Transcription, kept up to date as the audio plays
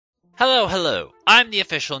Hello, hello, I'm the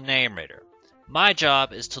official narrator. My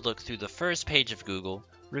job is to look through the first page of Google,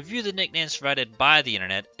 review the nicknames provided by the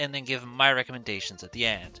internet, and then give my recommendations at the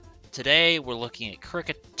end. Today, we're looking at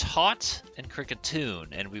Kricketot and Kricketune,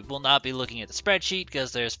 and we will not be looking at the spreadsheet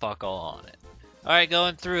because there's fuck all on it. Alright,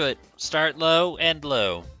 going through it. Start low, end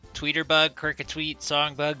low. Tweeterbug, Kricketweet,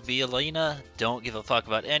 Songbug, Violina. Don't give a fuck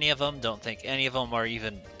about any of them. Don't think any of them are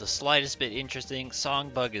even the slightest bit interesting.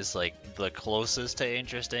 Songbug is like the closest to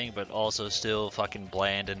interesting, but also still fucking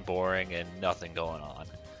bland and boring and nothing going on.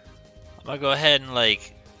 I'm gonna go ahead and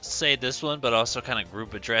say this one, but also kind of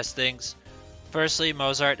group address things. Firstly,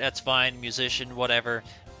 Mozart, that's fine, musician, whatever.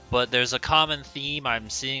 But there's a common theme I'm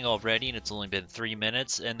seeing already, and it's only been 3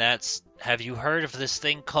 minutes, and that's, have you heard of this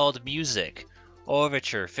thing called music?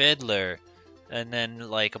 Overture, fiddler, and then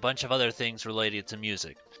a bunch of other things related to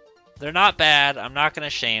music. They're not bad, I'm not going to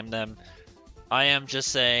shame them. I am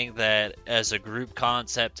just saying that as a group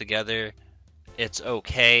concept together, it's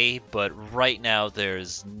okay, but right now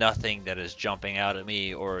there's nothing that is jumping out at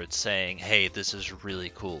me or it's saying, hey, this is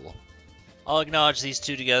really cool. I'll acknowledge these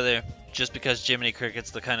two together, just because Jiminy Cricket's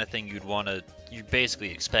the kind of thing you'd basically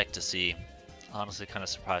expect to see. Honestly, kind of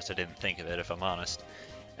surprised I didn't think of it, if I'm honest.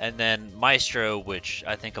 And then Maestro, which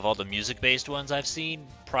I think of all the music-based ones I've seen,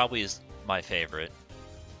 probably is my favorite.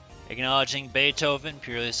 Acknowledging Beethoven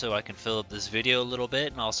purely so I can fill up this video a little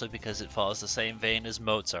bit, and also because it follows the same vein as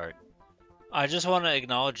Mozart. I just want to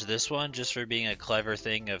acknowledge this one just for being a clever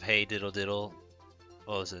thing of, hey, diddle diddle.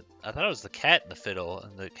 What was it? I thought it was the cat and the fiddle,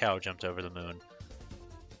 and the cow jumped over the moon.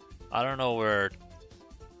 I don't know where,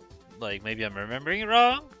 maybe I'm remembering it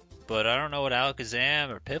wrong, but I don't know what Alakazam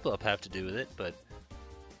or Piplup have to do with it, but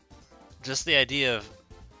just the idea of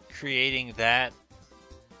creating that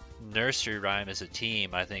nursery rhyme as a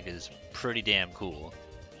team, I think, is pretty damn cool.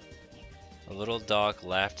 A little dog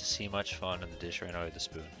laughed to see much fun, and the dish ran away with the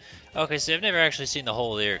spoon. Okay, so I've never actually seen the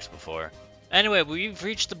whole lyrics before. Anyway, we've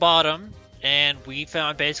reached the bottom, and we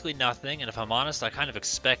found basically nothing, and if I'm honest, I kind of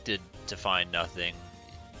expected to find nothing.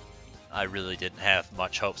 I really didn't have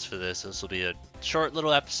much hopes for this. This will be a short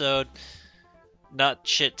little episode. Not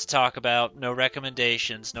shit to talk about, no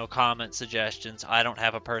recommendations, no comment suggestions. I don't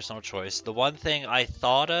have a personal choice. The one thing I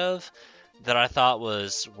thought of that I thought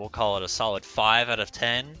was, we'll call it a solid 5 out of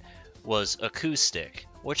 10, was acoustic,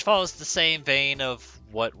 which follows the same vein of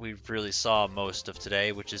what we really saw most of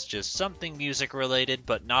today, which is just something music related,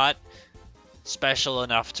 but not special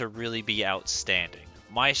enough to really be outstanding.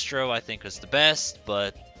 Maestro, I think, was the best,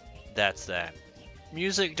 but that's that.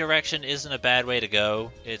 Music direction isn't a bad way to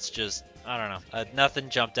go. It's just, I don't know, nothing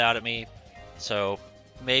jumped out at me. So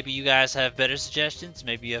maybe you guys have better suggestions,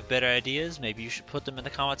 maybe you have better ideas, maybe you should put them in the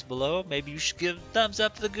comments below, maybe you should give thumbs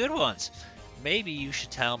up to the good ones. Maybe you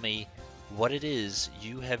should tell me what it is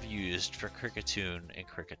you have used for Kricketune and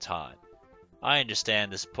Kricketot. I understand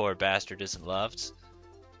this poor bastard isn't loved,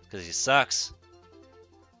 because he sucks.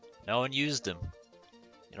 No one used him.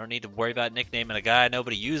 You don't need to worry about nicknaming a guy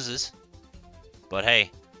nobody uses. But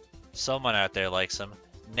hey, someone out there likes him.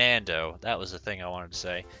 Nando, that was the thing I wanted to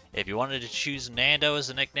say. If you wanted to choose Nando as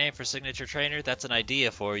a nickname for Signature Trainer, that's an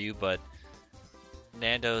idea for you, but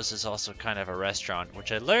Nando's is also kind of a restaurant,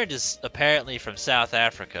 which I learned is apparently from South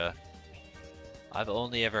Africa. I've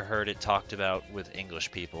only ever heard it talked about with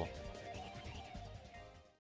English people.